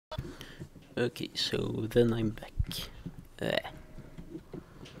Okay, so then I'm back.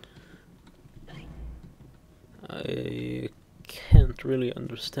 I can't really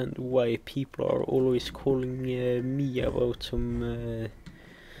understand why people are always calling me about some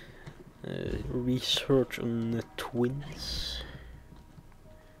research on twins.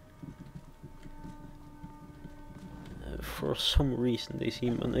 For some reason they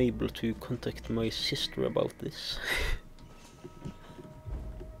seem unable to contact my sister about this.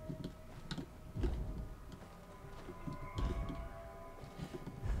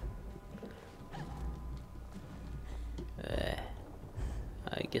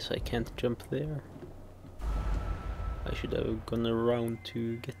 I guess I can't jump there. I should have gone around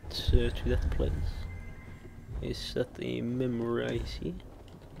to get to that place. Is that a memory I see?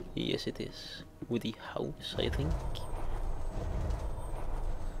 Yes, it is. With the house, I think.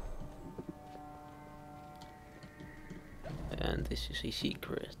 And this is a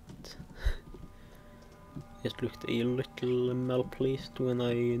secret. It looked a little malplaced when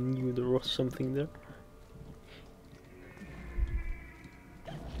I knew there was something there.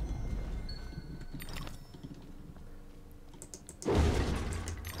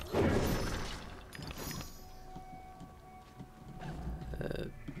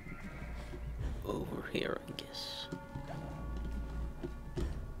 Over here, I guess.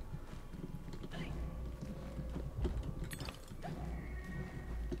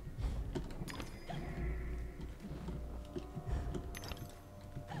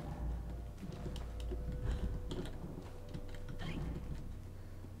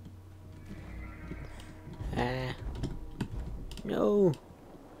 No.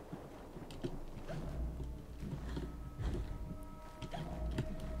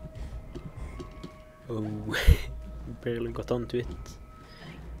 Oh, barely got onto it.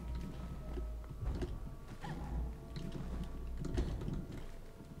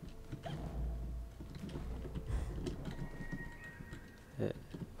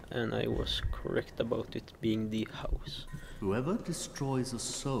 And I was correct about it being the house. Whoever destroys a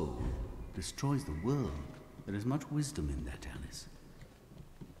soul destroys the world. There is much wisdom in that, Alice.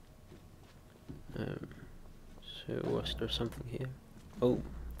 So was there something here? Oh,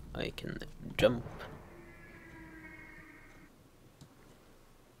 I can jump.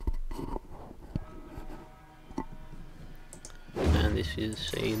 And this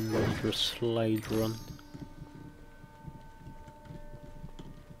is another slide run.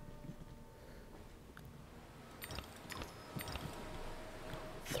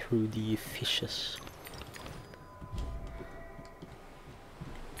 Through the fishes.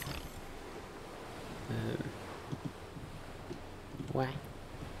 Why?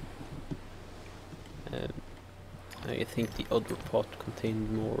 I think the other pot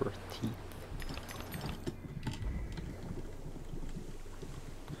contained more teeth.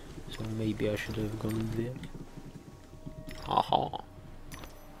 So maybe I should have gone there. Aha!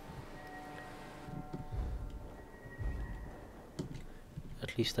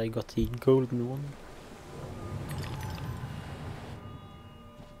 At least I got the golden one.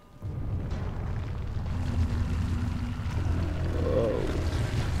 Oh,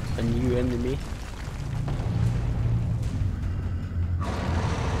 a new enemy.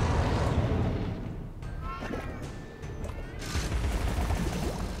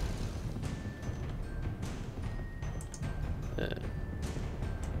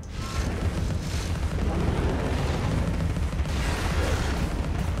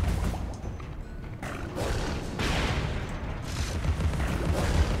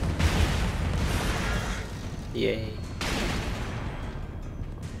 Yay.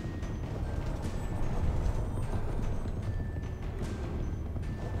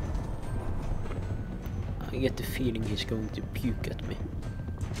 I get the feeling he's going to puke at me.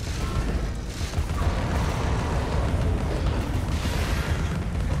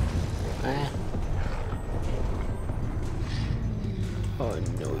 Ah. Oh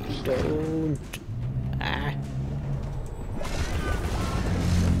no, you don't. Ah.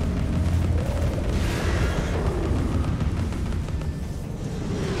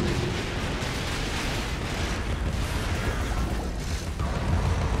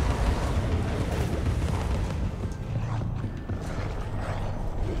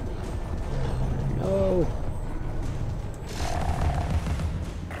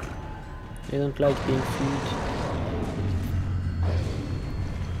 I don't like being food.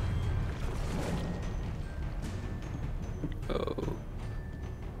 Oh.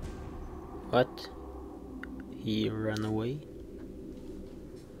 What? He ran away?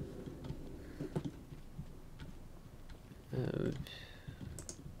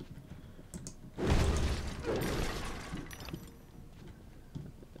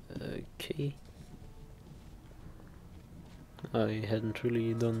 Okay. I hadn't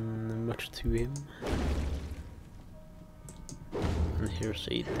really done much to him. And here's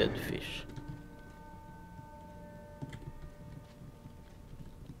a dead fish.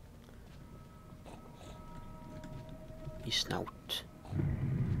 The snout.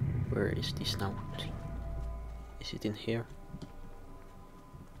 Where is the snout? Is it in here?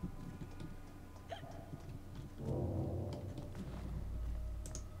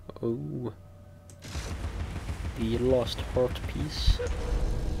 Oh, the lost heart piece.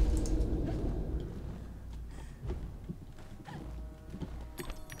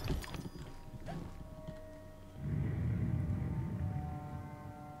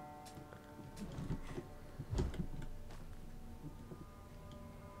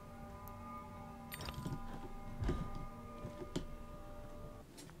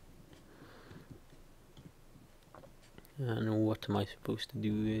 And what am I supposed to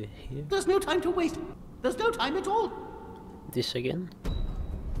do here? There's no time to waste. There's no time at all. This again?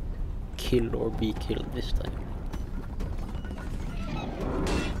 Kill or be killed this time.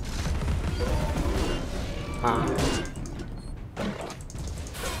 Ah.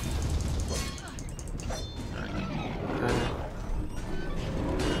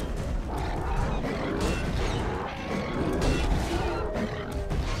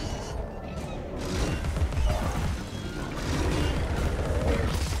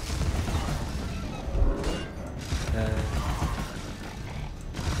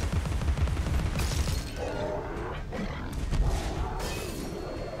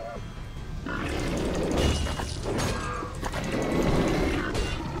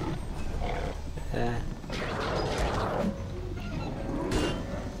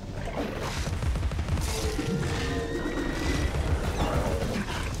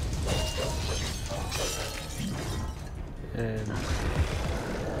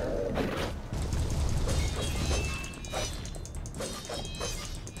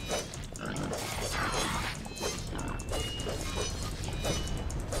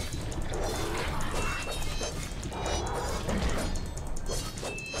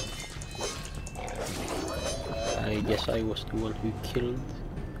 I guess I was the one who killed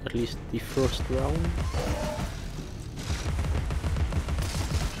at least the first round.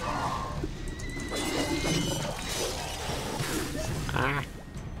 Ah.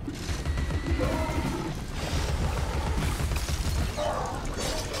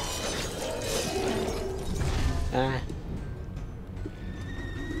 Ah.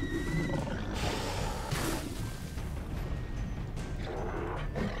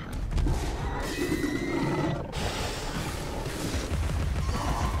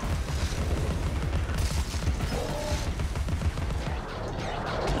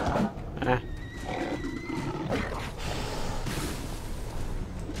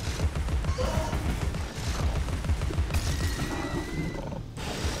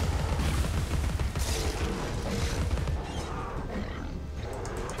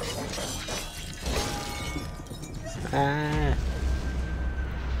 Ah.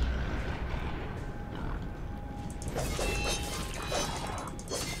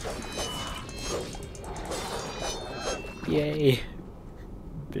 Yay.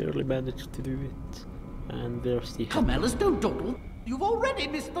 Barely managed to do it. And there's the... Come, Alice, don't dawdle. You've already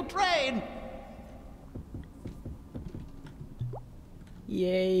missed the train.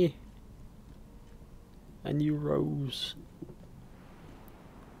 Yay. A new rose.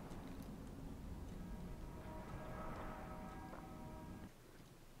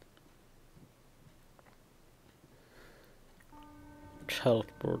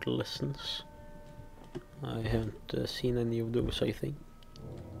 Chalkboard lessons. I haven't seen any of those, I think.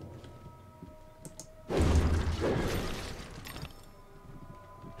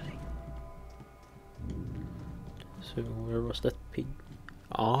 So where was that pig?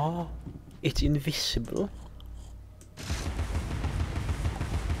 Ah, it's invisible.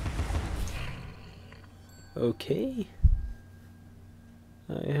 Okay.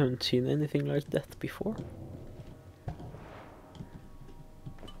 I haven't seen anything like that before.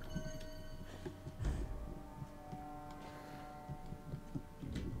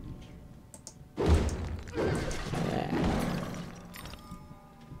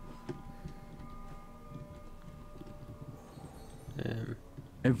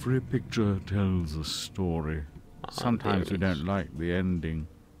 Every picture tells a story. Sometimes we don't like the ending.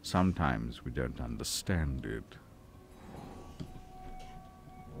 Sometimes we don't understand it.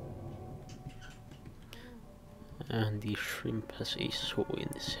 And the shrimp has a saw in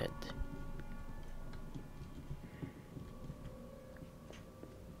his head.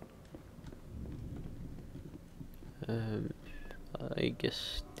 I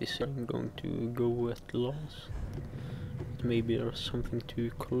guess this I'm going to go at last. Maybe there's something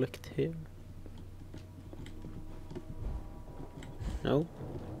to collect here. No?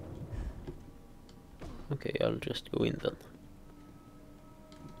 Okay, I'll just go in then.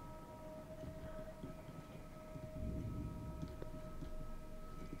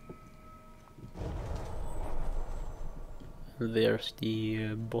 There's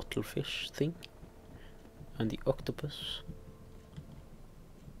the bottlefish thing and the octopus.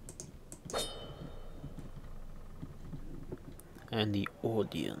 And the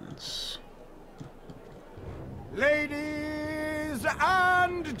audience. Ladies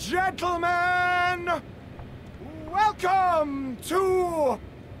and gentlemen, welcome to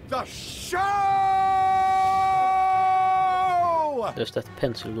the show! Does that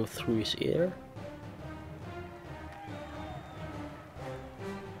pencil go through his ear?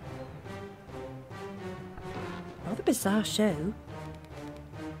 Rather bizarre show.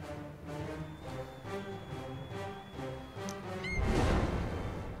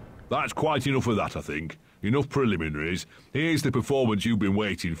 That's quite enough of that, I think. Enough preliminaries. Here's the performance you've been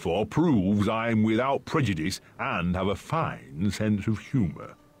waiting for. Proves I'm without prejudice and have a fine sense of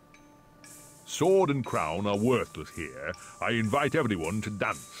humour. Sword and crown are worthless here. I invite everyone to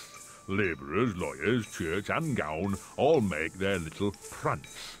dance. Labourers, lawyers, church and gown all make their little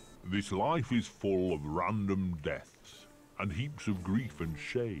prance. This life is full of random deaths and heaps of grief and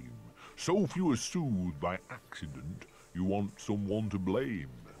shame. So few are soothed by accident, you want someone to blame.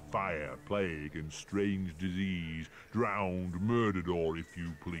 Fire, plague, and strange disease, drowned, murdered, or if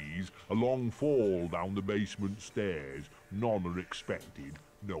you please, a long fall down the basement stairs. None are expected,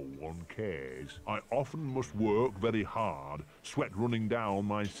 no one cares. I often must work very hard, sweat running down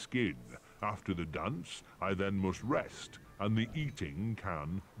my skin. After the dance, I then must rest, and the eating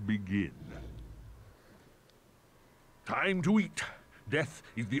can begin. Time to eat. Death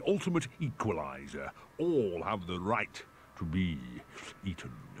is the ultimate equalizer. All have the right to be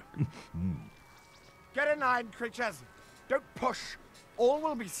eaten. Get in line, creatures. Don't push. All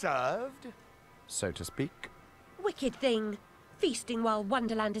will be served, so to speak. Wicked thing. Feasting while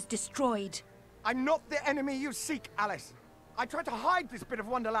Wonderland is destroyed. I'm not the enemy you seek, Alice. I tried to hide this bit of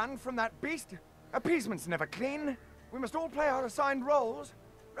Wonderland from that beast. Appeasement's never clean. We must all play our assigned roles.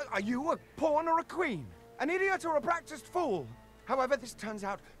 Are you a pawn or a queen? An idiot or a practiced fool? However this turns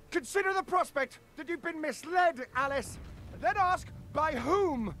out, consider the prospect that you've been misled, Alice. Then ask, by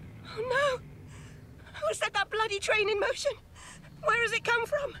whom? Oh no! Who set that bloody train in motion? Where has it come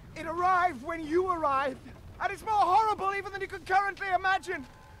from? It arrived when you arrived, and it's more horrible even than you can currently imagine.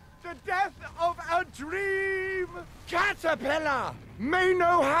 The death of a dream! Caterpillar! May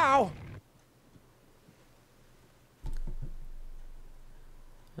know how!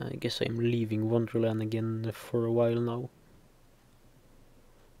 I guess I'm leaving Wonderland again for a while now.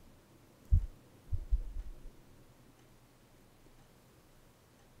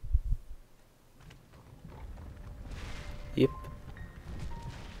 Yep.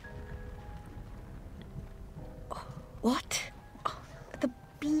 What? Oh, the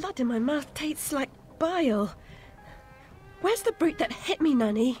blood in my mouth tastes like bile. Where's the brute that hit me,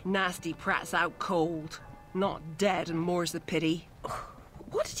 Nanny? Nasty prat's out cold. Not dead, and more's the pity.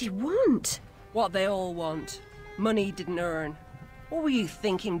 What did he want? What they all want. Money he didn't earn. What were you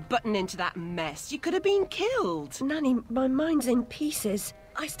thinking, butting into that mess? You could have been killed. Nanny, my mind's in pieces.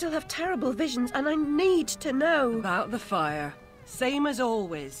 I still have terrible visions, and I need to know. About the fire. Same as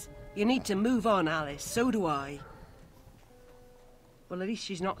always. You need to move on, Alice. So do I. Well, at least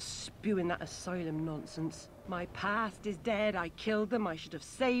she's not spewing that asylum nonsense. My past is dead. I killed them. I should have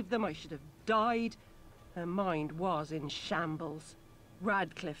saved them. I should have died. Her mind was in shambles.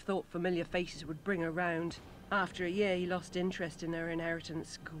 Radcliffe thought familiar faces would bring her round. After a year, he lost interest in her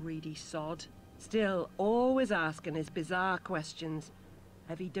inheritance. Greedy sod. Still, always asking his bizarre questions.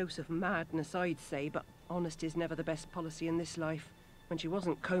 Heavy dose of madness, I'd say, but honesty's never the best policy in this life. When she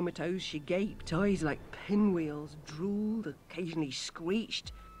wasn't comatose, she gaped, eyes like pinwheels, drooled, occasionally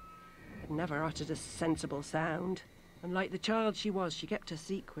screeched, but never uttered a sensible sound. And like the child she was, she kept her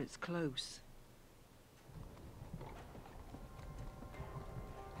secrets close.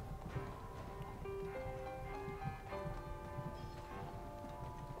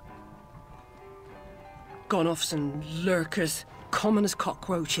 Gone-offs and lurkers, common as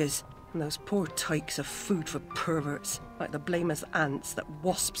cockroaches. And those poor tykes are food for perverts, like the blameless ants that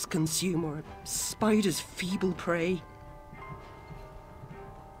wasps consume or spiders' feeble prey.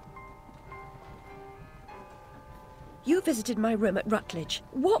 You visited my room at Rutledge.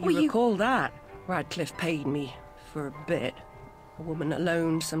 What were you... You recall that? Radcliffe paid me, for a bit. A woman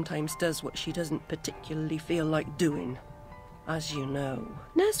alone sometimes does what she doesn't particularly feel like doing. as you know.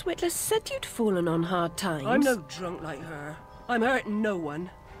 Nurse Whitler said you'd fallen on hard times. I'm no drunk like her. I'm hurting no one.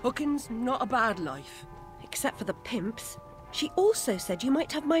 Hooking's not a bad life. Except for the pimps. She also said you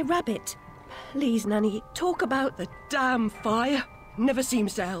might have my rabbit. Please, Nanny, talk about... The damn fire never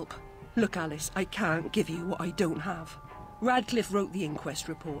seems to help. Look, Alice, I can't give you what I don't have. Radcliffe wrote the inquest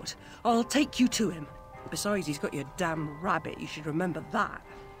report. I'll take you to him. Besides, he's got your damn rabbit. You should remember that.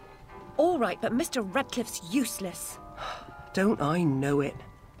 All right, but Mr. Radcliffe's useless. Don't I know it?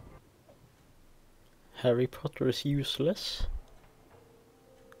 Harry Potter is useless.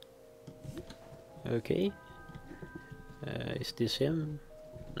 Okay. Is this him?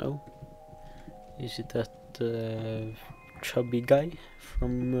 No. Is it that chubby guy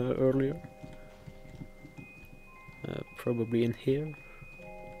from earlier? Probably in here.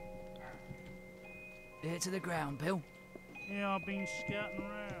 Ear to the ground, Bill. Yeah, I've been scouting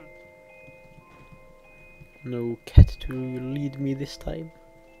around. No cat to lead me this time.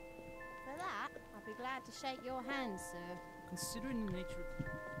 For that, I'd be glad to shake your hand, sir. Considering the nature of...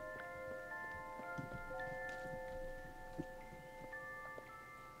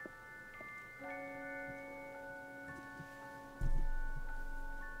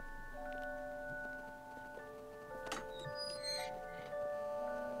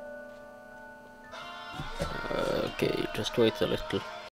 Okay, just wait a little.